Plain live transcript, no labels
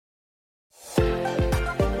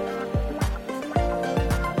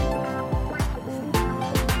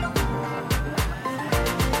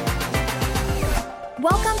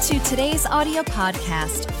to today's audio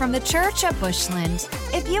podcast from the Church at Bushland.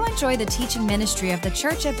 If you enjoy the teaching ministry of the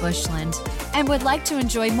Church at Bushland and would like to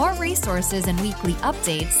enjoy more resources and weekly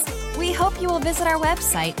updates, we hope you will visit our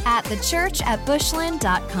website at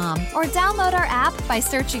thechurchatbushland.com or download our app by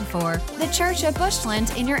searching for The Church at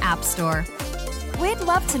Bushland in your app store. We'd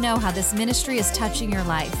love to know how this ministry is touching your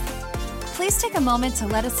life. Please take a moment to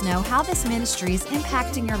let us know how this ministry is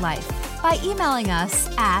impacting your life by emailing us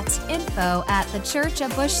at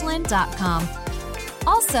info@thechurchatbushland.com.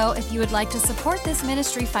 Also, if you would like to support this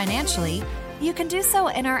ministry financially, you can do so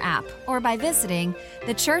in our app or by visiting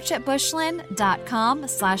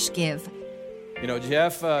thechurchatbushland.com/give. You know,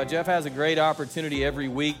 Jeff has a great opportunity every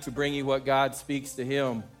week to bring you what God speaks to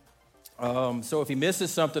him. So if he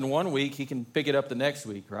misses something one week, he can pick it up the next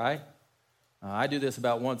week, right? I do this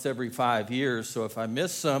about once every 5 years, so if I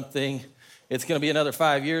miss something, it's going to be another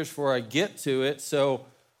 5 years before I get to it, so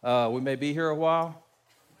we may be here a while.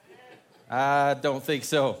 I don't think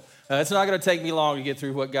so. It's not going to take me long to get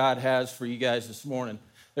through what God has for you guys this morning.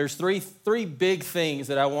 There's three big things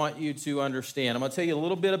that I want you to understand. I'm going to tell you a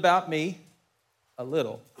little bit about me, a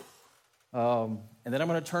little, and then I'm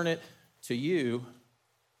going to turn it to you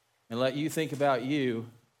and let you think about you,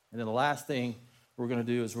 and then the last thing we're going to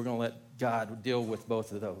do is we're going to let God deal with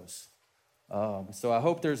both of those. So I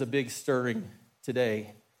hope there's a big stirring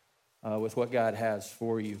today with what God has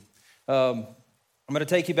for you. I'm going to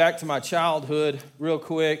take you back to my childhood real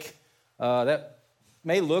quick. That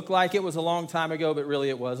may look like it was a long time ago, but really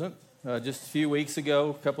it wasn't. Just a few weeks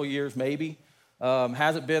ago, a couple of years maybe.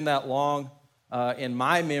 Hasn't been that long in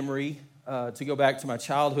my memory to go back to my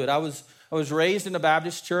childhood. I was raised in a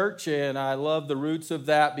Baptist church, and I love the roots of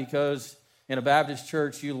that because in a Baptist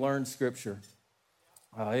church, you learn Scripture.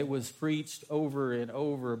 It was preached over and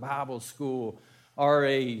over, Bible school,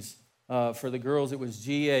 RAs. For the girls, it was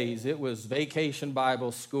GAs. It was vacation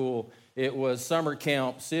Bible school. It was summer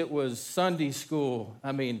camps. It was Sunday school.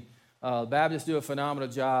 I mean, Baptists do a phenomenal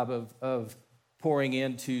job of pouring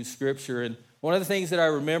into Scripture. And one of the things that I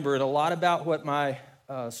remember, and a lot about what my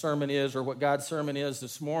sermon is, or what God's sermon is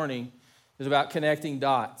this morning, is about connecting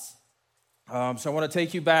dots. So I want to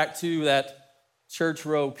take you back to that church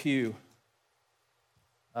row pew.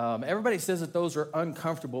 Everybody says that those are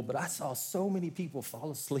uncomfortable, but I saw so many people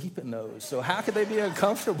fall asleep in those. So how could they be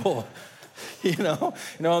uncomfortable? You know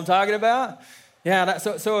what I'm talking about? Yeah.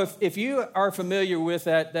 So if you are familiar with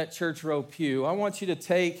that church row pew, I want you to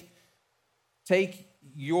take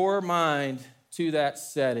your mind to that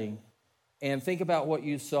setting and think about what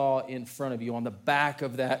you saw in front of you on the back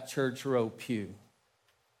of that church row pew.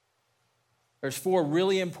 There's 4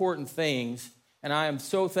 really important things, and I am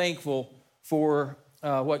so thankful for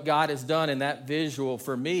what God has done in that visual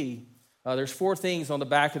for me. There's 4 things on the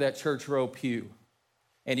back of that church row pew.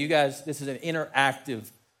 And you guys, this is an interactive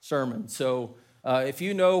sermon. So if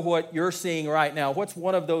you know what you're seeing right now, what's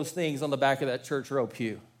one of those things on the back of that church row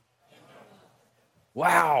pew?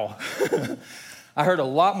 Wow. I heard a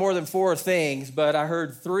lot more than 4 things, but I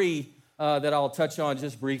heard 3 that I'll touch on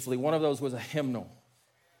just briefly. One of those was a hymnal,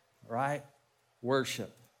 right?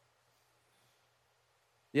 Worship.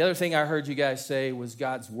 The other thing I heard you guys say was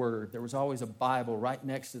God's Word. There was always a Bible right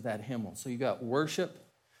next to that hymnal. So you got worship,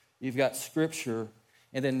 you've got Scripture,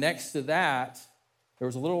 and then next to that, there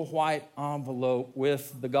was a little white envelope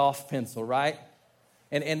with the golf pencil, right?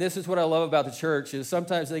 And this is what I love about the church, is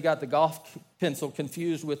sometimes they got the golf pencil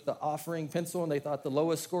confused with the offering pencil, and they thought the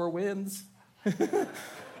lowest score wins.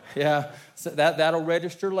 Yeah, so that'll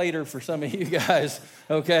register later for some of you guys,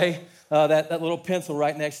 okay? That little pencil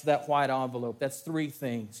right next to that white envelope. That's 3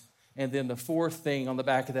 things. And then the 4th thing on the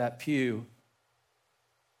back of that pew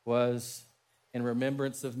was in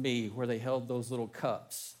remembrance of me, where they held those little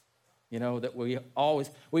cups. You know, that we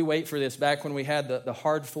wait for this. Back when we had the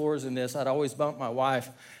hard floors in this, I'd always bump my wife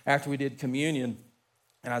after we did communion.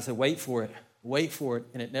 And I said, wait for it.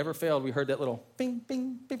 And it never failed. We heard that little bing,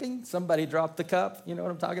 bing, bing, bing. Somebody dropped the cup. You know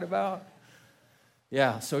what I'm talking about?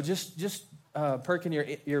 Yeah, so just perking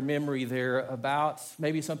your memory there about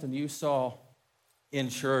maybe something you saw in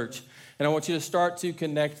church. And I want you to start to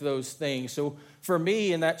connect those things. So for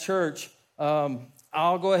me in that church,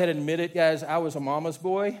 I'll go ahead and admit it, guys, I was a mama's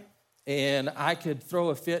boy, and I could throw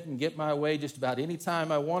a fit and get my way just about any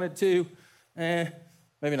time I wanted to.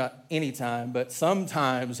 Maybe not any time, but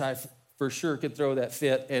sometimes I for sure could throw that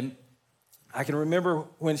fit. And I can remember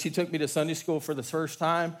when she took me to Sunday school for the first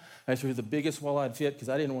time, I threw the biggest wall-eyed fit because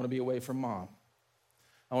I didn't want to be away from Mom.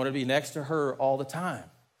 I wanted to be next to her all the time.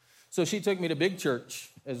 So she took me to big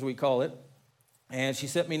church, as we call it, and she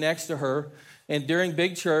set me next to her. And during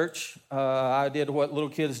big church, I did what little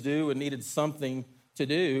kids do and needed something to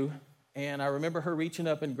do. and I remember her reaching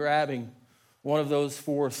up and grabbing one of those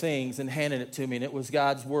 4 things and handing it to me, and it was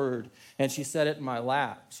God's word, and she set it in my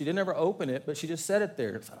lap. She didn't ever open it, but she just set it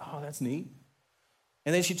there. I thought, oh, that's neat.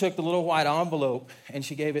 And then she took the little white envelope, and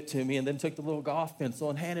she gave it to me, and then took the little golf pencil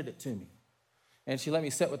and handed it to me. And she let me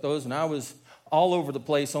sit with those, and I was all over the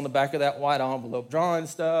place on the back of that white envelope, drawing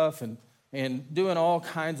stuff and doing all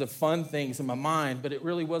kinds of fun things in my mind, but it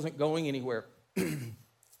really wasn't going anywhere.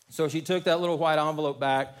 So she took that little white envelope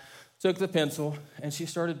back, took the pencil, and she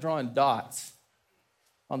started drawing dots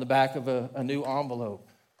on the back of a new envelope.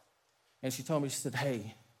 And she told me, she said,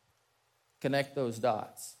 hey, connect those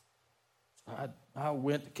dots. So I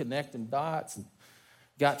went to connecting dots and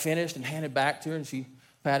got finished and handed back to her, and she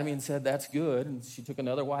patted me and said, that's good. And she took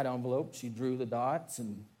another white envelope, she drew the dots,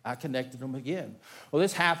 and I connected them again. Well,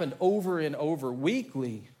 this happened over and over,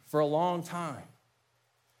 weekly, for a long time.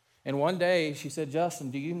 And one day she said,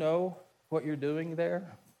 Justin, do you know what you're doing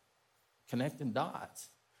there? Connecting dots.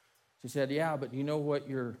 She said, yeah, but do you know what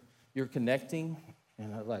you're connecting?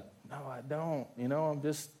 And I was like, no, I don't. I'm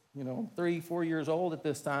just, 3-4 years old at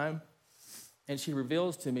this time. And she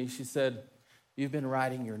reveals to me, she said, you've been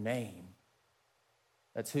writing your name.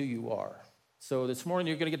 That's who you are. So this morning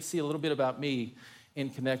you're going to get to see a little bit about me in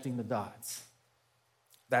connecting the dots.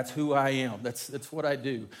 That's who I am. That's what I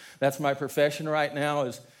do. That's my profession right now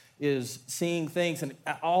is seeing things. And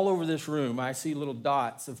all over this room, I see little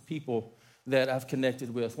dots of people that I've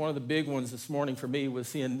connected with. One of the big ones this morning for me was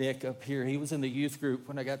seeing Nick up here. He was in the youth group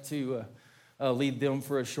when I got to lead them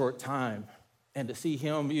for a short time. And to see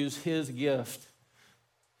him use his gift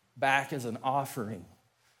back as an offering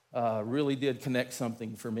really did connect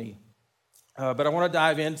something for me. But I want to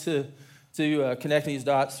dive into connecting these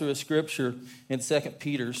dots through a scripture in 2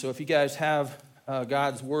 Peter. So if you guys have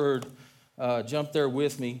God's word, jump there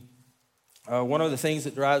with me. One of the things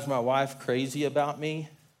that drives my wife crazy about me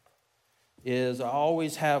is I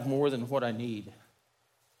always have more than what I need.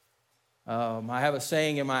 I have a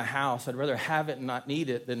saying in my house, I'd rather have it and not need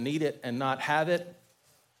it than need it and not have it.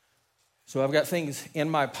 So I've got things in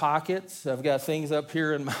my pockets. I've got things up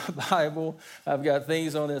here in my Bible. I've got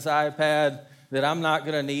things on this iPad that I'm not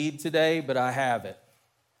going to need today, but I have it.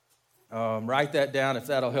 Write that down if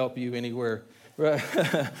that'll help you anywhere.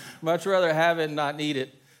 Much rather have it and not need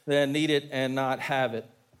it than need it and not have it.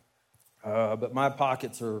 But my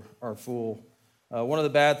pockets are full. One of the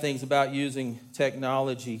bad things about using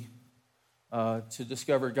technology to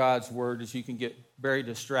discover God's word is you can get very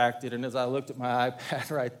distracted. And as I looked at my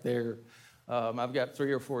iPad right there, I've got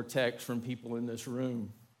 3 or 4 texts from people in this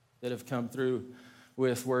room that have come through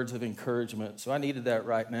with words of encouragement. So I needed that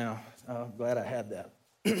right now. I'm glad I had that.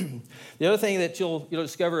 The other thing that you'll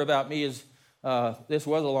discover about me is, this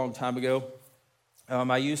was a long time ago,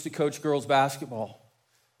 I used to coach girls basketball.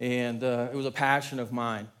 And it was a passion of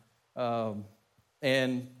mine.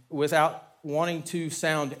 And without wanting to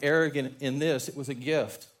sound arrogant in this, it was a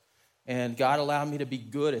gift. And God allowed me to be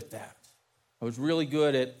good at that. I was really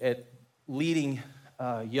good at leading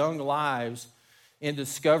young lives in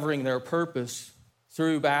discovering their purpose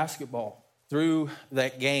through basketball, through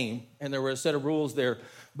that game. And there were a set of rules there.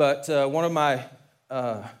 But one of my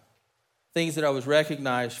things that I was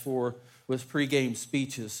recognized for was pregame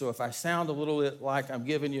speeches. So if I sound a little bit like I'm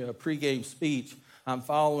giving you a pregame speech, I'm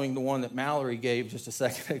following the one that Mallory gave just a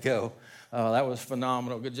second ago. That was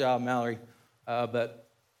phenomenal. Good job, Mallory. But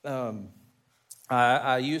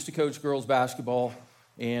I used to coach girls basketball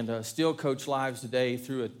and still coach lives today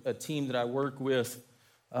through a team that I work with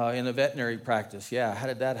in a veterinary practice. Yeah, how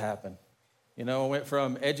did that happen? I went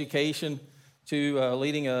from education to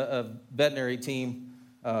leading a veterinary team.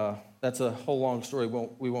 That's a whole long story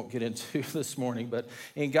we won't get into this morning. But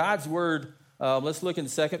in God's word, let's look in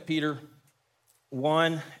 2 Peter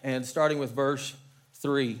 1 and starting with verse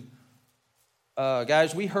 3.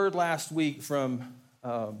 Guys, we heard last week from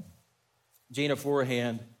Gina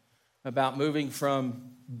Forehand about moving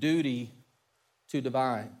from duty to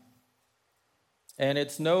divine. And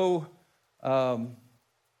it's no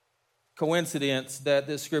coincidence that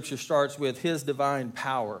this scripture starts with his divine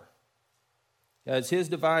power. As his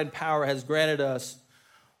divine power has granted us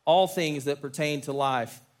all things that pertain to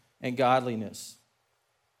life and godliness.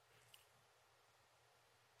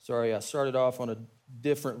 Sorry, I started off on a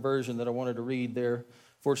different version that I wanted to read there.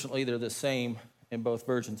 Fortunately, they're the same in both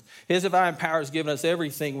versions. His divine power has given us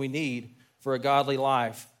everything we need for a godly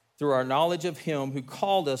life through our knowledge of him who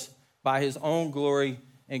called us by his own glory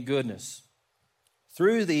and goodness.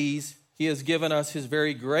 Through these, he has given us his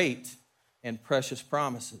very great and precious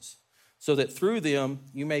promises, so that through them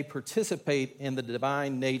you may participate in the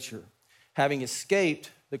divine nature, having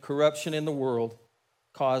escaped the corruption in the world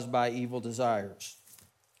caused by evil desires.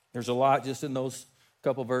 There's a lot just in those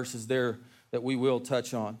couple verses there that we will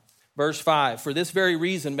touch on. Verse 5, for this very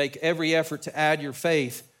reason, make every effort to add your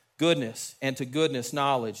faith, goodness, and to goodness,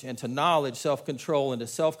 knowledge, and to knowledge, self-control, and to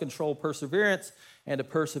self-control, perseverance, and to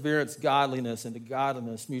perseverance, godliness, and to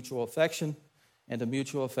godliness, mutual affection, and to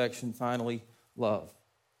mutual affection, finally, love.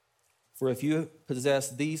 For if you possess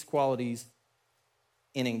these qualities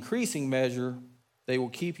in increasing measure, they will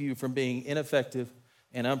keep you from being ineffective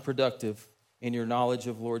and unproductive in your knowledge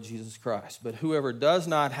of Lord Jesus Christ. But whoever does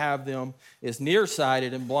not have them is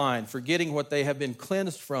nearsighted and blind, forgetting what they have been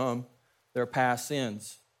cleansed from their past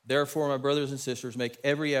sins. Therefore, my brothers and sisters, make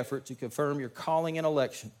every effort to confirm your calling and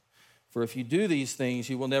election. For if you do these things,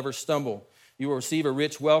 you will never stumble. You will receive a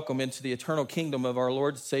rich welcome into the eternal kingdom of our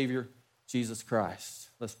Lord and Savior, Jesus Christ.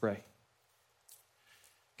 Let's pray.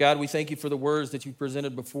 God, we thank you for the words that you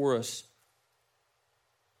presented before us.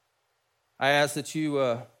 I ask that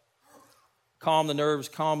you calm the nerves,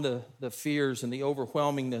 calm the fears and the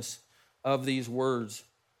overwhelmingness of these words,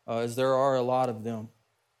 as there are a lot of them.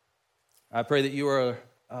 I pray that you are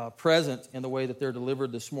present in the way that they're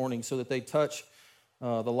delivered this morning so that they touch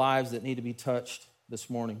the lives that need to be touched this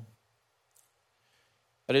morning.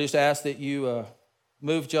 But I just ask that you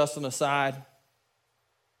move Justin aside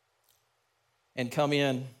and come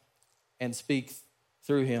in and speak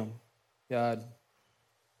through him, God.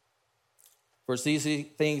 For it's these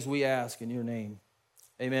things we ask in your name.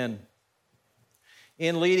 Amen.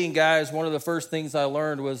 In leading, guys, one of the first things I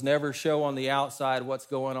learned was never show on the outside what's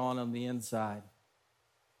going on the inside.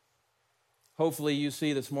 Hopefully you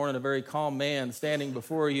see this morning a very calm man standing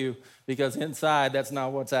before you, because inside that's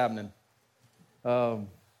not what's happening.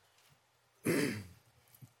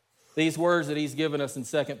 These words that he's given us in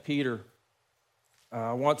 2 Peter,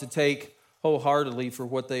 I want to take wholeheartedly for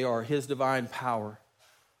what they are. His divine power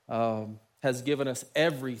has given us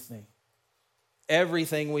everything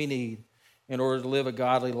we need in order to live a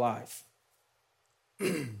godly life.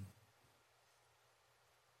 The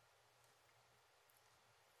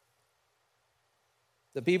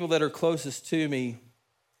people that are closest to me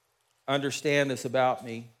understand this about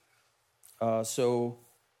me, so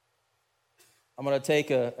I'm going to take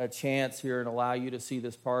a chance here and allow you to see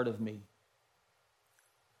this part of me.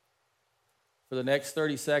 For the next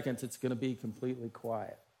 30 seconds, it's going to be completely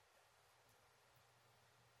quiet.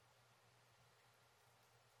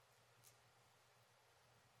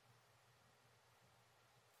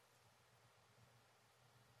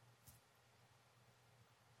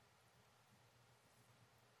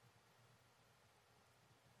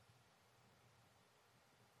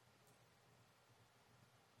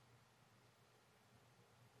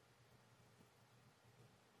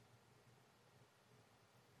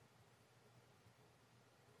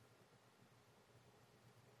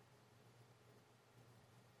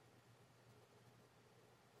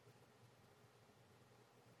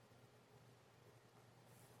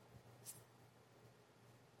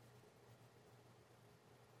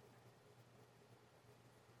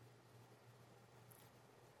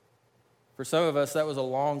 For some of us, that was a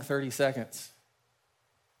long 30 seconds.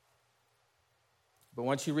 But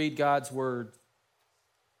once you read God's word,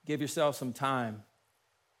 give yourself some time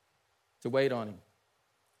to wait on him.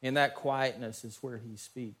 In that quietness is where he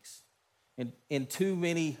speaks. And in too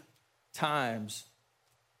many times,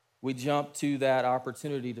 we jump to that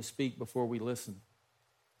opportunity to speak before we listen.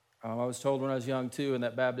 I was told when I was young, too, in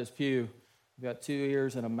that Baptist pew, you've got 2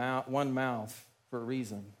 ears and one mouth for a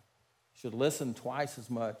reason. You should listen twice as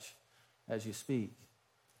much as you speak.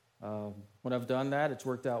 When I've done that, it's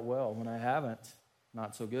worked out well. When I haven't,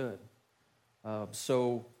 not so good.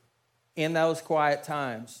 So in those quiet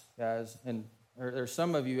times, guys, and there's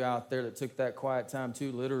some of you out there that took that quiet time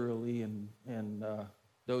too literally and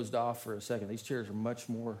dozed off for a second. These chairs are much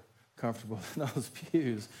more comfortable than those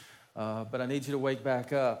pews. But I need you to wake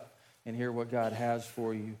back up and hear what God has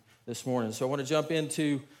for you this morning. So I want to jump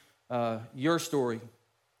into your story.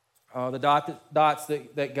 The dots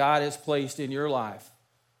that God has placed in your life.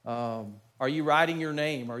 Are you writing your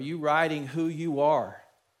name? Are you writing who you are?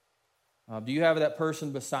 Do you have that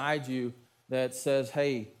person beside you that says,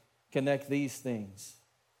 hey, connect these things?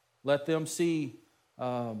 Let them see,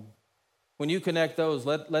 when you connect those,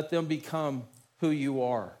 let them become who you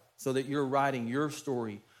are so that you're writing your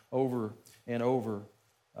story over and over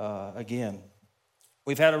again.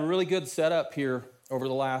 We've had a really good setup here over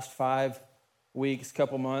the last 5 weeks,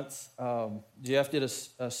 couple months. Jeff did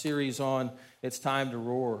a series on It's Time to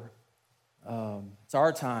Roar. It's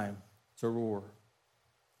our time to roar.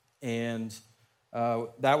 And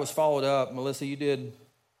that was followed up. Melissa, you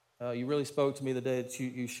really spoke to me the day that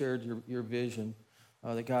you shared your vision,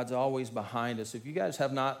 that God's always behind us. If you guys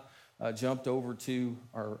have not jumped over to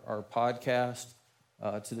our podcast,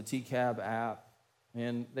 to the TCAB app,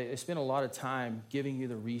 and they spend a lot of time giving you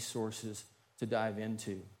the resources to dive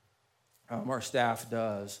into. Our staff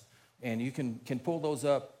does, and you can pull those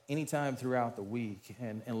up anytime throughout the week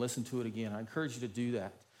and listen to it again. I encourage you to do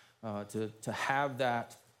that, to have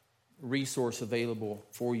that resource available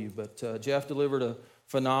for you. But Jeff delivered a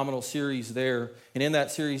phenomenal series there, and in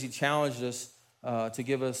that series he challenged us to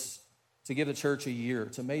give the church a year.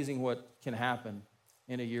 It's amazing what can happen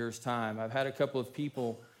in a year's time. I've had a couple of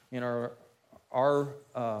people in our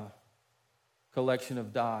collection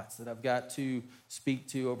of dots that I've got to speak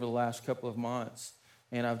to over the last couple of months,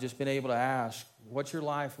 and I've just been able to ask, what's your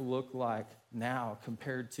life look like now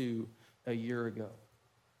compared to a year ago?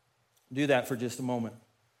 Do that for just a moment.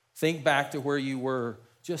 Think back to where you were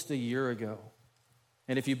just a year ago.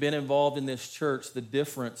 And if you've been involved in this church, the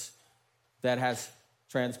difference that has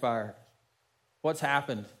transpired. What's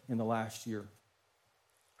happened in the last year?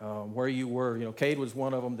 Where you were. Cade was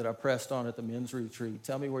one of them that I pressed on at the men's retreat.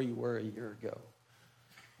 Tell me where you were a year ago.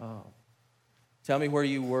 Tell me where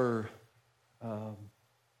you were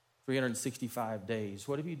 365 days.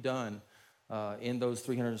 What have you done in those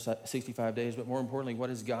 365 days? But more importantly, what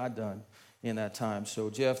has God done in that time? So,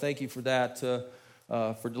 Jeff, thank you for that,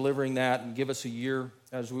 for delivering that, and give us a year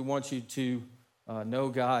as we want you to know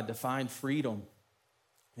God, to find freedom,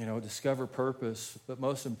 discover purpose, but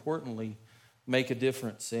most importantly, make a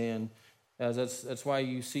difference. And that's why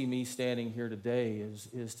you see me standing here today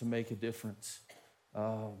is to make a difference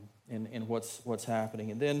in what's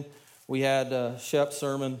happening. And then we had Shep's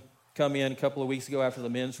sermon come in a couple of weeks ago after the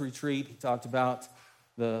men's retreat. He talked about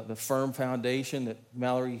the firm foundation that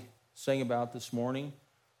Mallory sang about this morning.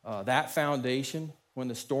 That foundation, when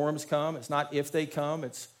the storms come, it's not if they come,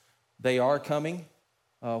 it's they are coming.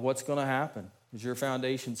 What's going to happen? Is your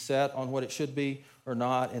foundation set on what it should be or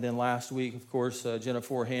not? And then last week, of course, Jenna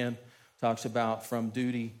Forehand talks about from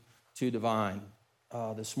duty to divine.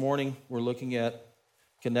 This morning, we're looking at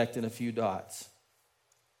connecting a few dots.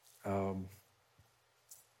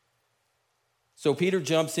 So Peter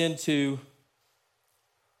jumps into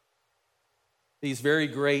these very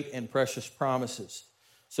great and precious promises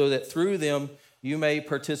so that through them you may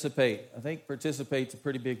participate. I think participate's a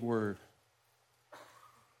pretty big word.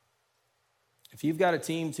 If you've got a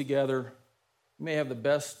team together, you may have the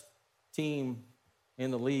best team in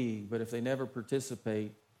the league, but if they never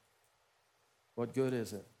participate, what good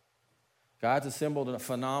is it? God's assembled a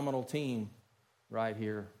phenomenal team right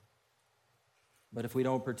here, but if we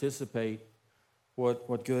don't participate,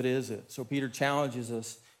 what good is it? So Peter challenges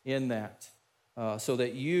us in that, so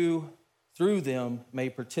that you, through them, may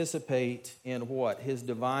participate in what? His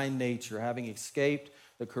divine nature, having escaped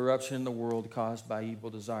the corruption in the world caused by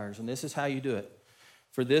evil desires. And this is how you do it.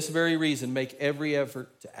 For this very reason, make every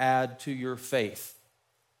effort to add to your faith.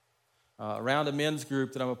 Around a men's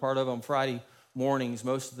group that I'm a part of on Friday mornings,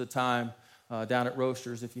 most of the time down at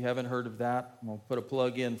Roasters. If you haven't heard of that, I'm going to put a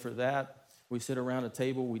plug in for that. We sit around a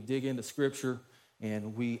table, we dig into Scripture,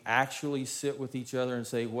 and we actually sit with each other and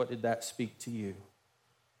say, what did that speak to you?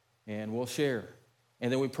 And we'll share.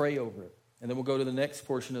 And then we pray over it. And then we'll go to the next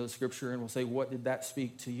portion of the Scripture and we'll say, what did that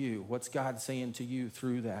speak to you? What's God saying to you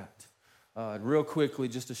through that? Real quickly,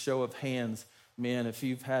 just a show of hands. Men, if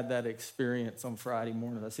you've had that experience on Friday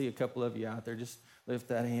morning, I see a couple of you out there, just lift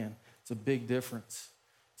that hand. It's a big difference.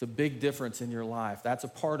 It's a big difference in your life. That's a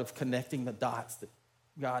part of connecting the dots that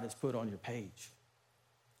God has put on your page.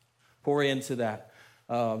 Pour into that.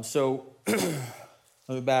 So let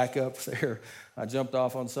me back up there. I jumped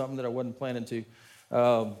off on something that I wasn't planning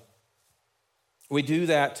to. We do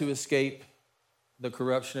that to escape the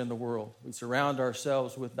corruption in the world. We surround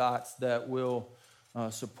ourselves with dots that will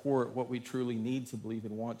support what we truly need to believe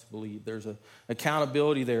and want to believe. There's an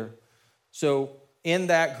accountability there. So in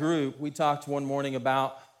that group, we talked one morning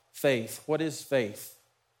about faith. What is faith?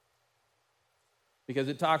 Because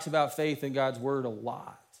it talks about faith in God's word a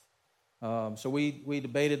lot. So we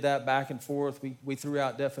debated that back and forth. We threw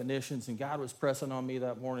out definitions, and God was pressing on me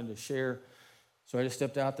that morning to share. So I just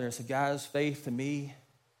stepped out there and said, guys, faith to me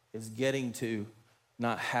is getting to,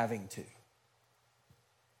 not having to.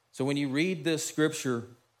 So when you read this scripture,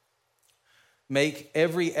 make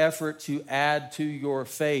every effort to add to your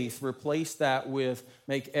faith. Replace that with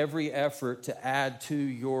make every effort to add to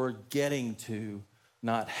your getting to,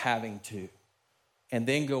 not having to. And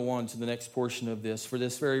then go on to the next portion of this. For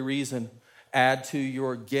this very reason, add to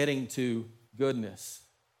your getting to goodness.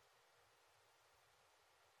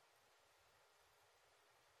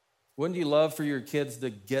 Wouldn't you love for your kids to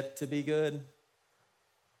get to be good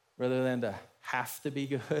rather than to have to be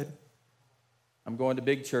good? I'm going to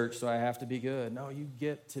big church, so I have to be good. No, you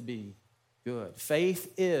get to be good.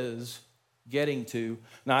 Faith is getting to,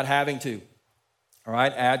 not having to. All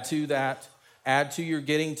right, add to that. Add to your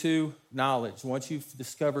getting to knowledge. Once you've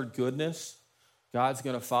discovered goodness, God's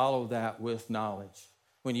going to follow that with knowledge.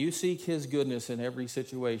 When you seek his goodness in every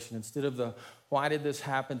situation, instead of the, why did this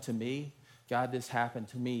happen to me? God, this happened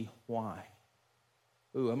to me. Why?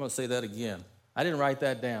 Ooh, I'm going to say that again. I didn't write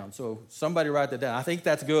that down, so somebody write that down. I think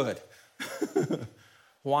that's good.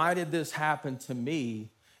 Why did this happen to me?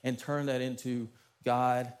 And turn that into,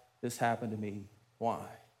 God, this happened to me. Why?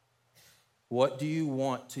 What do you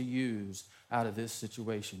want to use out of this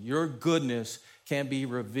situation? Your goodness can be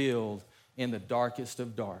revealed in the darkest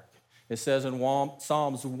of dark. It says in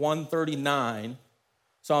Psalms 139,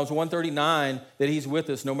 that he's with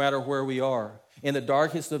us no matter where we are. In the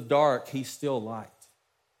darkest of dark, he's still light.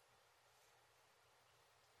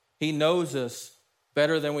 He knows us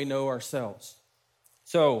better than we know ourselves.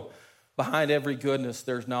 So, behind every goodness,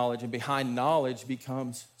 there's knowledge, and behind knowledge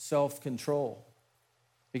becomes self-control.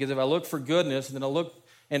 Because if I look for goodness, and then I look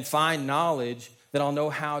and find knowledge, then I'll know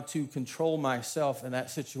how to control myself in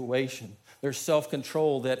that situation. There's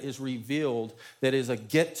self-control that is revealed, that is a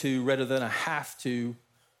get to rather than a have to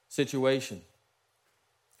situation.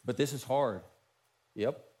 But this is hard.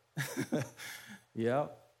 Yep.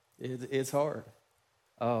 Yep. It's hard.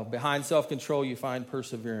 Behind self-control, you find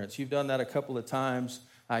perseverance. You've done that a couple of times.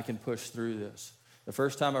 I can push through this. The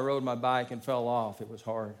first time I rode my bike and fell off, it was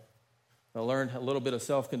hard. I learned a little bit of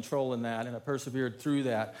self-control in that, and I persevered through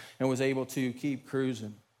that and was able to keep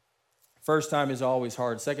cruising. First time is always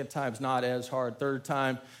hard. Second time's not as hard. Third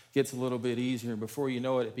time gets a little bit easier. Before you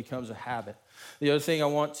know it, it becomes a habit. The other thing I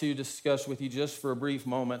want to discuss with you just for a brief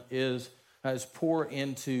moment is pour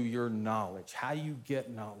into your knowledge. How do you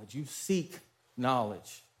get knowledge? You seek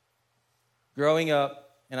knowledge. Growing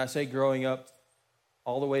up, and I say growing up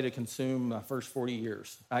all the way to consume my first 40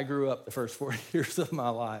 years. I grew up the first 40 years of my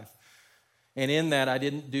life. And in that, I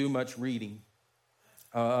didn't do much reading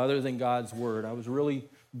other than God's word. I was really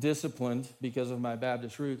disciplined because of my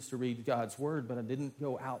Baptist roots to read God's word, but I didn't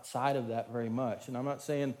go outside of that very much. And I'm not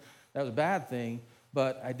saying that was a bad thing,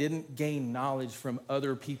 but I didn't gain knowledge from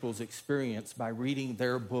other people's experience by reading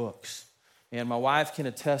their books. And my wife can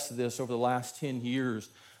attest to this. Over the last 10 years,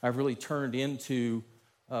 I've really turned into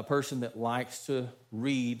a person that likes to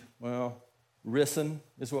read. Well, listen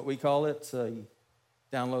is what we call it. So you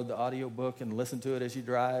download the audio book and listen to it as you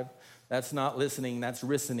drive. That's not listening, that's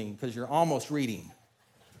listening, because you're almost reading,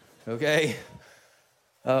 okay?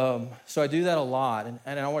 So I do that a lot,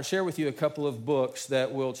 and I want to share with you a couple of books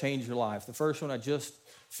that will change your life. The first one I just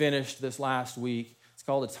finished this last week. It's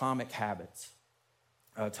called Atomic Habits.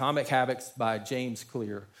 Atomic Habits by James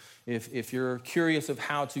Clear. If you're curious of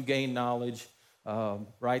how to gain knowledge,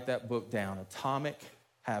 write that book down. Atomic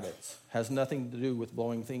Habits. Has nothing to do with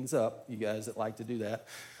blowing things up, you guys that like to do that.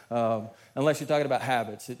 Unless you're talking about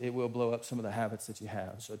habits, it will blow up some of the habits that you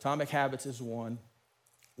have. So Atomic Habits is one.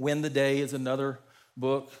 Win the Day is another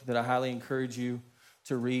book that I highly encourage you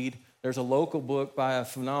to read. There's a local book by a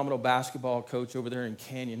phenomenal basketball coach over there in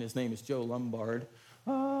Canyon. His name is Joe Lombard.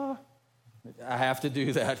 I have to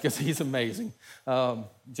do that because he's amazing. Joe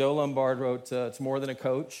Lombard wrote It's More Than a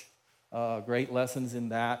Coach. Great lessons in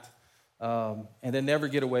that. And then never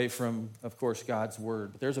get away from, of course, God's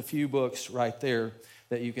word. But there's a few books right there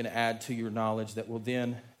that you can add to your knowledge that will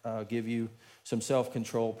then give you some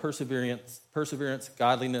self-control, perseverance,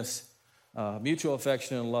 godliness, mutual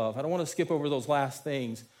affection, and love. I don't want to skip over those last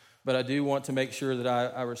things, but I do want to make sure that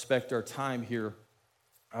I respect our time here.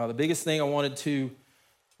 The biggest thing I wanted to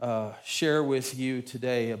share with you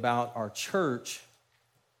today about our church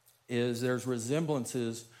is there's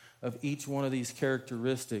resemblances of each one of these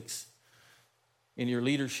characteristics in your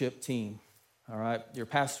leadership team, all right? Your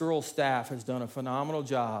pastoral staff has done a phenomenal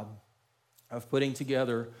job of putting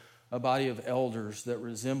together a body of elders that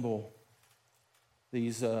resemble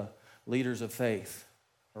these leaders of faith,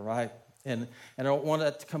 all right? And I don't want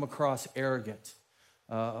that to come across arrogant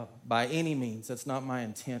by any means. That's not my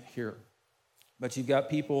intent here. But you've got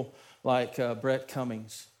people like Brett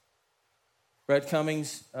Cummings. Brett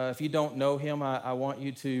Cummings, if you don't know him, I want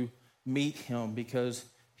you to meet him because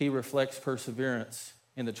he reflects perseverance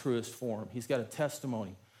in the truest form. He's got a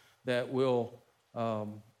testimony that will,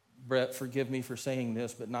 Brett, forgive me for saying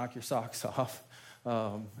this, but knock your socks off.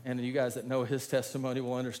 And you guys that know his testimony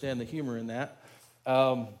will understand the humor in that.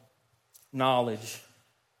 Knowledge.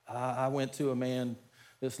 I went to a man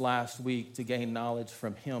this last week to gain knowledge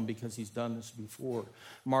from him because he's done this before.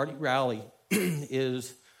 Marty Rowley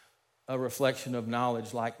is a reflection of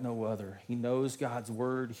knowledge like no other. He knows God's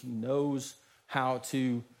word. He knows how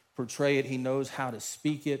to portray it. He knows how to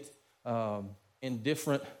speak it in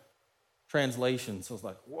different translations. So it's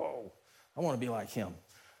like, whoa, I want to be like him.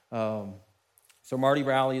 So Marty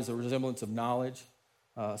Rowley is a resemblance of knowledge,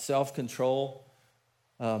 self-control.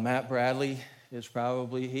 Matt Bradley is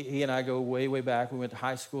probably, he and I go way, way back. We went to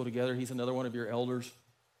high school together. He's another one of your elders.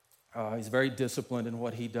 He's very disciplined in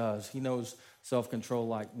what he does. He knows self-control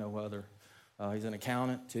like no other. He's an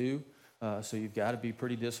accountant too, so you've got to be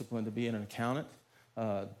pretty disciplined to be an accountant.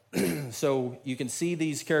 So you can see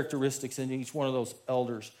these characteristics in each one of those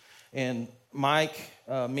elders. And Mike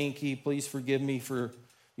Minky, please forgive me for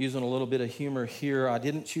using a little bit of humor here. I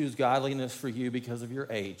didn't choose godliness for you because of your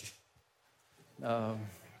age.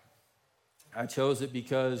 I chose it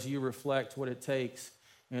because you reflect what it takes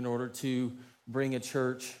in order to bring a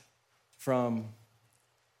church from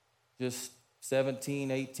just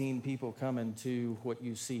 17, 18 people coming to what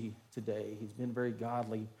you see today. He's been very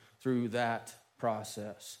godly through that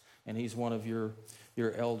process, and he's one of your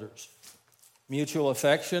elders. Mutual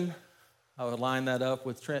affection, I would line that up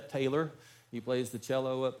with Trent Taylor. He plays the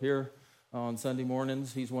cello up here on Sunday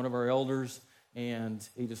mornings. He's one of our elders, and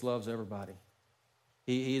he just loves everybody.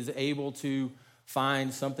 He is able to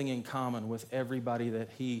find something in common with everybody that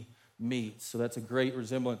he meets. So that's a great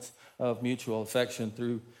resemblance of mutual affection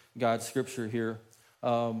through God's scripture here.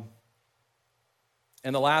 And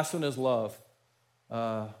the last one is love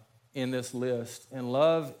in this list. And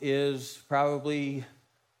love is probably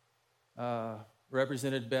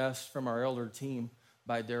represented best from our elder team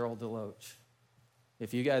by Daryl DeLoach.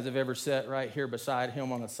 If you guys have ever sat right here beside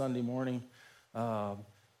him on a Sunday morning,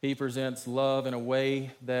 he presents love in a way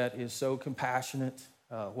that is so compassionate.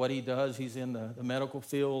 What he does, he's in the medical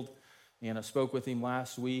field, and I spoke with him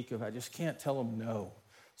last week of I just can't tell him no.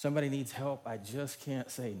 Somebody needs help, I just can't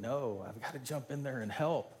say no. I've got to jump in there and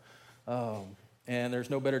help. And there's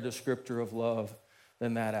no better descriptor of love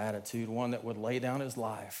than that attitude, one that would lay down his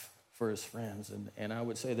life for his friends. And I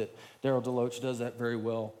would say that Daryl DeLoach does that very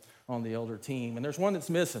well on the elder team. And there's one that's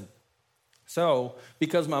missing. So,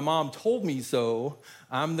 because my mom told me so,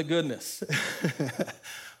 I'm the goodness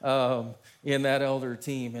in that elder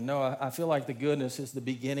team. And no, I feel like the goodness is the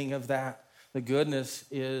beginning of that. The goodness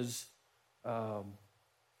is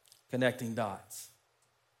connecting dots.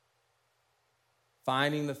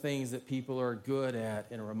 Finding the things that people are good at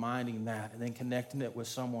and reminding that, and then connecting it with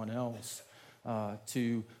someone else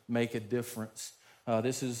to make a difference.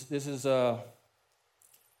 This is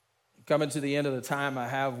coming to the end of the time I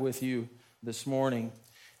have with you this morning,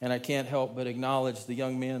 and I can't help but acknowledge the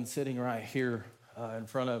young men sitting right here in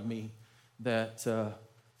front of me that feel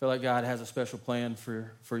like God has a special plan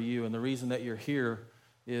for you. And the reason that you're here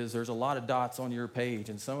is there's a lot of dots on your page,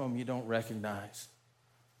 and some of them you don't recognize.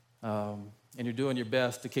 And you're doing your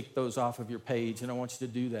best to kick those off of your page, and I want you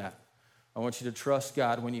to do that. I want you to trust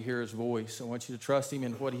God when you hear his voice. I want you to trust him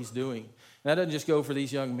in what he's doing. And that doesn't just go for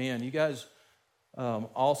these young men. You guys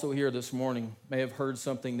also here this morning may have heard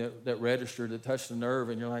something that registered, that touched a nerve,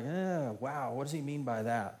 and you're like, wow, what does he mean by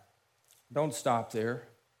that? Don't stop there.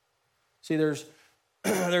 See, there's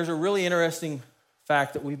a really interesting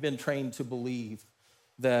fact that we've been trained to believe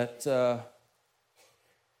that,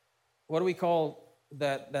 what do we call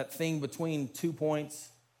that thing between 2 points,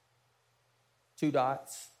 2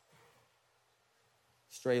 dots?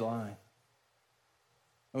 Straight line.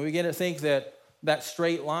 And we begin to think that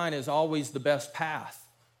straight line is always the best path.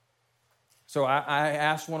 So I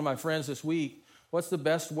asked one of my friends this week, what's the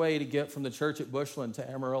best way to get from the church at Bushland to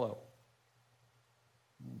Amarillo?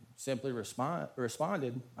 Simply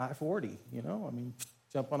responded, I-40,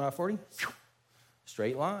 jump on I-40,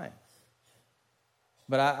 straight line.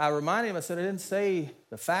 But I reminded him, I said, I didn't say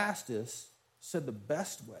the fastest, I said the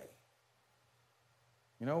best way.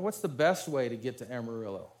 What's the best way to get to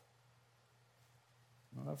Amarillo?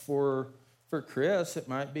 For Chris, it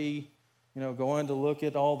might be, going to look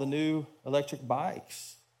at all the new electric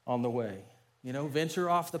bikes on the way. Venture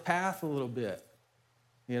off the path a little bit.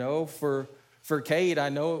 For Kate, I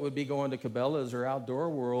know it would be going to Cabela's or Outdoor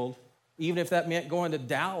World, even if that meant going to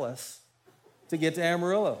Dallas to get to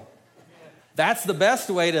Amarillo. That's the best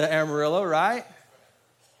way to Amarillo, right?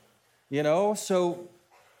 So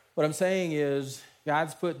what I'm saying is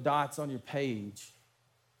God's put dots on your page,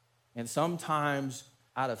 and sometimes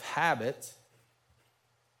out of habit,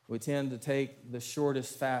 we tend to take the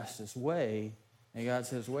shortest, fastest way, and God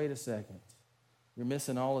says, wait a second, you're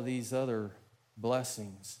missing all of these other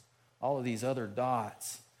blessings, all of these other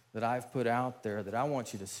dots that I've put out there that I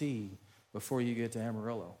want you to see before you get to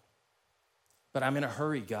Amarillo. But I'm in a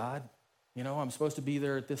hurry, God. I'm supposed to be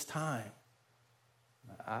there at this time.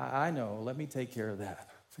 I know, let me take care of that.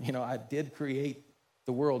 I did create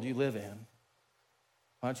the world you live in.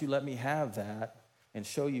 Why don't you let me have that and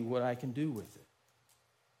show you what I can do with it?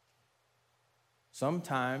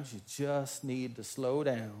 Sometimes you just need to slow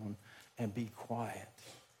down and be quiet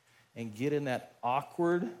and get in that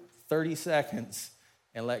awkward 30 seconds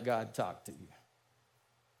and let God talk to you.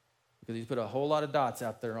 Because he's put a whole lot of dots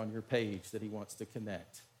out there on your page that he wants to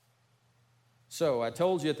connect. So I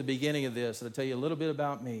told you at the beginning of this, I'll tell you a little bit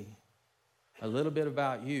about me, a little bit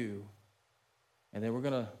about you, and then we're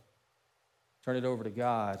going to turn it over to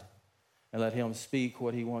God and let him speak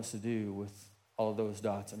what he wants to do with all of those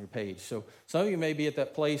dots on your page. So some of you may be at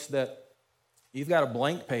that place that you've got a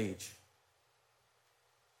blank page,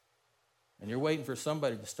 and you're waiting for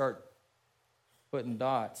somebody to start putting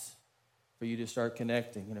dots for you to start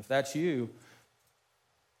connecting. And if that's you,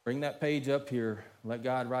 bring that page up here. Let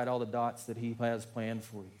God write all the dots that he has planned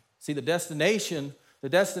for you. See, the destination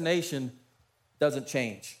doesn't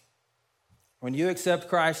change. When you accept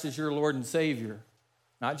Christ as your Lord and Savior,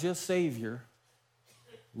 not just Savior,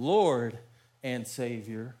 Lord and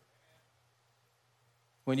Savior,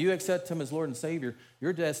 when you accept him as Lord and Savior,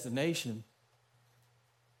 your destination,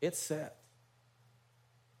 it's set.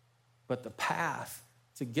 But the path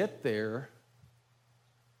to get there,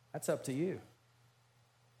 that's up to you.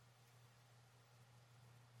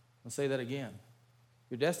 I'll say that again.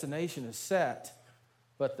 Your destination is set,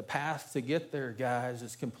 but the path to get there, guys,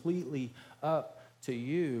 is completely up to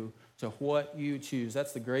you, to what you choose.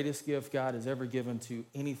 That's the greatest gift God has ever given to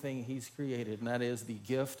anything he's created, and that is the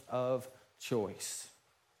gift of choice.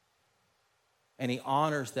 And he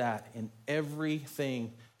honors that in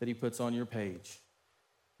everything that he puts on your page.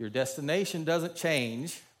 Your destination doesn't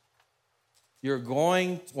change. You're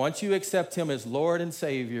going, once you accept him as Lord and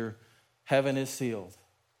Savior, heaven is sealed.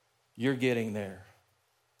 You're getting there.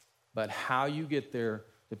 But how you get there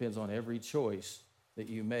depends on every choice that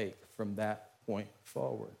you make from that point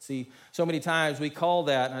forward. See, so many times we call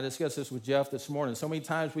that, and I discussed this with Jeff this morning, so many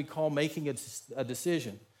times we call making a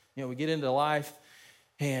decision. You know, we get into life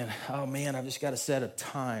and, oh man, I've just got to set a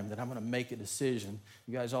time that I'm going to make a decision.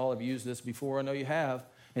 You guys all have used this before, I know you have,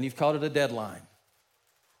 and you've called it a deadline.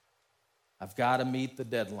 I've got to meet the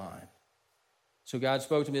deadline. So God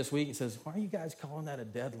spoke to me this week and says, why are you guys calling that a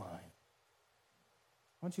deadline?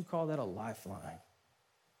 Why don't you call that a lifeline?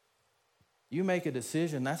 You make a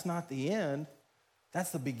decision, that's not the end,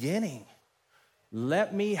 that's the beginning.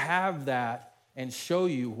 Let me have that and show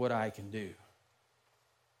you what I can do.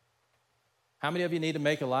 How many of you need to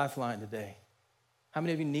make a lifeline today? How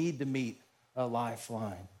many of you need to meet a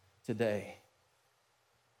lifeline today?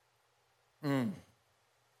 You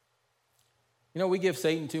know, we give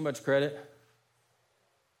Satan too much credit.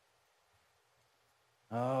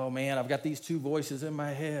 Oh, man, I've got these two voices in my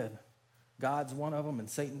head. God's one of them and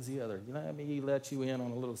Satan's the other. You know, I mean, he let you in on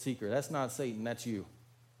a little secret. That's not Satan, that's you.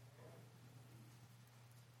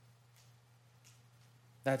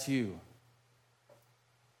 That's you.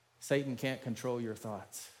 Satan can't control your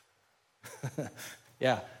thoughts.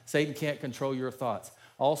 Yeah, Satan can't control your thoughts.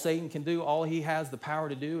 All Satan can do, all he has the power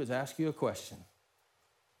to do is ask you a question.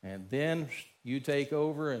 And then you take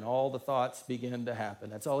over and all the thoughts begin to happen.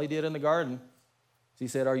 That's all he did in the garden. He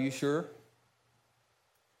said, are you sure?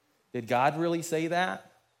 Did God really say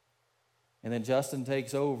that? And then Justin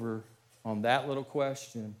takes over on that little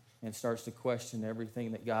question and starts to question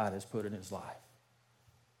everything that God has put in his life.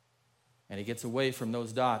 And he gets away from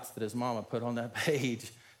those dots that his mama put on that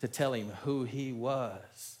page to tell him who he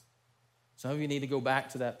was. Some of you need to go back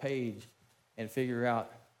to that page and figure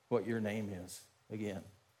out what your name is again.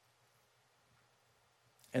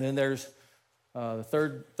 And then there's the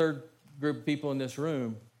third group of people in this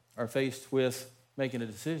room are faced with making a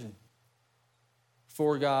decision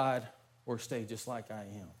for God or stay just like I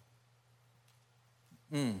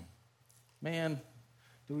am. Man,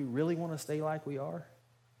 do we really want to stay like we are?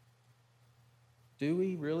 Do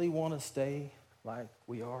we really want to stay like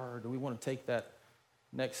we are, or do we want to take that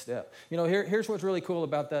next step? You know, here's what's really cool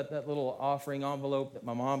about that little offering envelope that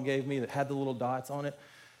my mom gave me that had the little dots on it.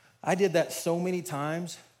 I did that so many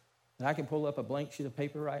times that I can pull up a blank sheet of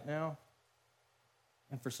paper right now,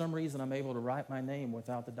 and for some reason I'm able to write my name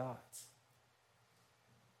without the dots.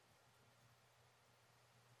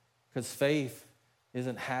 Because faith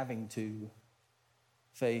isn't having to,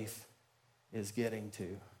 faith is getting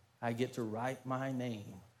to. I get to write my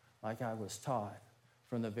name like I was taught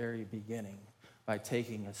from the very beginning by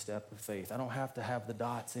taking a step of faith. I don't have to have the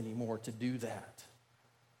dots anymore to do that.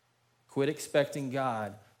 Quit expecting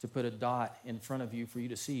God to put a dot in front of you for you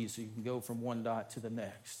to see so you can go from one dot to the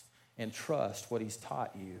next, and trust what he's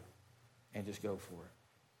taught you and just go for it.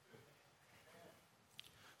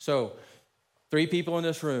 So, 3 people in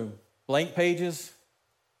this room, blank pages,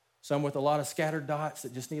 some with a lot of scattered dots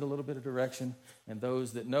that just need a little bit of direction, and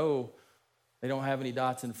those that know they don't have any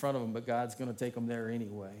dots in front of them, but God's going to take them there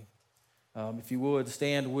anyway. If you would,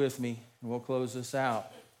 stand with me, and we'll close this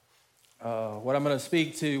out. What I'm going to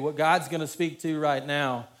speak to, what God's going to speak to right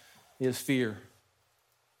now is fear.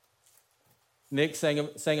 Nick sang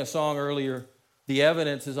a song earlier, "The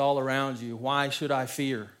evidence is all around you. Why should I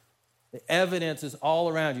fear?" The evidence is all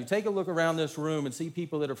around you. Take a look around this room and see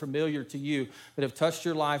people that are familiar to you, that have touched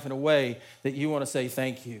your life in a way that you want to say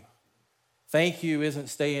thank you. Thank you isn't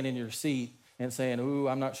staying in your seat and saying, "Ooh,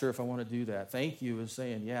 I'm not sure if I want to do that." Thank you is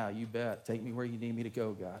saying, "Yeah, you bet. Take me where you need me to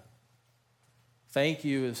go, God." Thank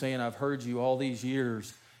you is saying, "I've heard you all these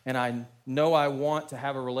years, and I know I want to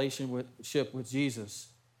have a relationship with Jesus,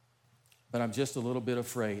 but I'm just a little bit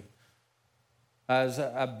afraid." As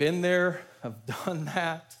I've been there, I've done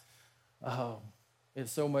that.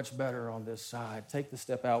 It's so much better on this side. Take the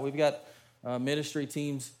step out. We've got ministry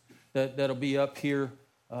teams that'll be up here.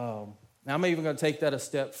 Now I'm even going to take that a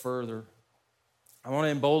step further. I want to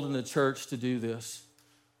embolden the church to do this.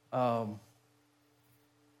 And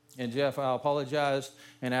Jeff, I'll apologize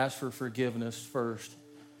and ask for forgiveness first.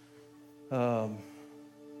 I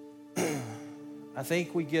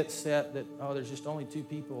think we get set that, there's just only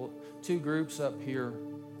two groups up here.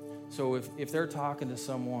 So if they're talking to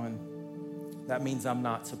someone, that means I'm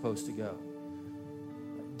not supposed to go.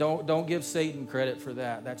 Don't give Satan credit for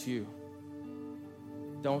that. That's you.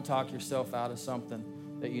 Don't talk yourself out of something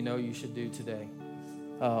that you know you should do today.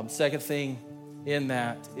 Second thing in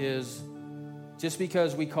that is, just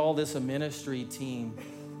because we call this a ministry team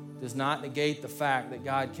does not negate the fact that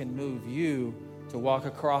God can move you to walk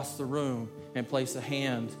across the room and place a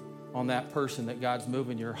hand on that person that God's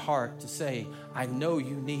moving your heart to say, "I know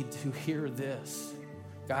you need to hear this.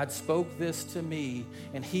 God spoke this to me,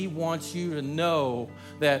 and he wants you to know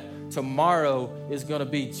that tomorrow is going to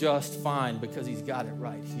be just fine because he's got it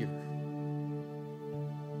right here."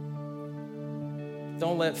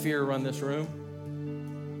 Don't let fear run this room.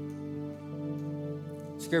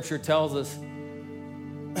 Scripture tells us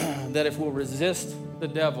that if we'll resist the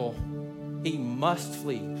devil, he must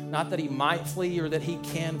flee. Not that he might flee or that he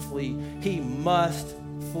can flee. He must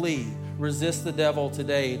flee. Resist the devil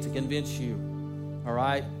today to convince you, all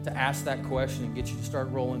right, to ask that question and get you to start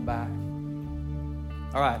rolling back.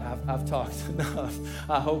 All right, I've talked enough.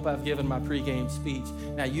 I hope I've given my pregame speech.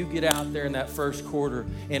 Now you get out there in that first quarter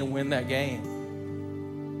and win that game.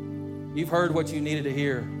 You've heard what you needed to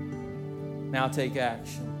hear. Now take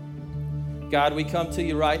action. God, we come to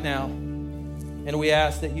you right now, and we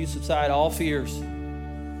ask that you subside all fears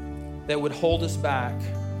that would hold us back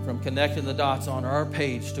from connecting the dots on our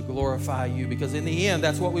page to glorify you. Because in the end,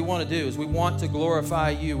 that's what we want to do, is we want to glorify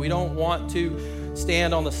you. We don't want to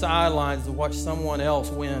stand on the sidelines and watch someone else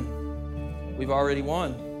win. We've already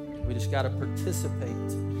won. We just got to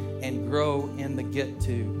participate and grow in the get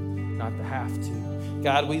to, not the have to.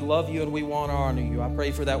 God, we love you and we want to honor you. I pray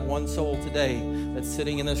for that one soul today that's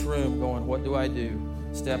sitting in this room going, "What do I do?"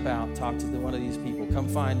 Step out, talk to one of these people. Come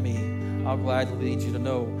find me. I'll gladly lead you to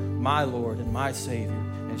know my Lord and my Savior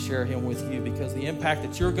and share him with you, because the impact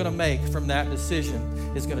that you're going to make from that decision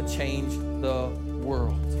is going to change the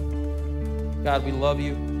world. God, we love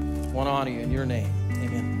you. Want to honor you in your name.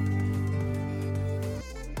 Amen.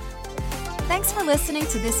 Thanks for listening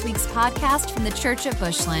to this week's podcast from the Church at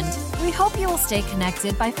Bushland. We hope you will stay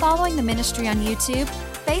connected by following the ministry on YouTube,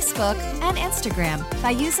 Facebook, and Instagram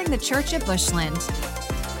by using the Church at Bushland.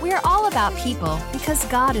 We are all about people because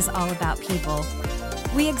God is all about people.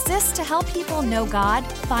 We exist to help people know God,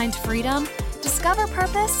 find freedom, discover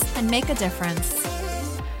purpose, and make a difference.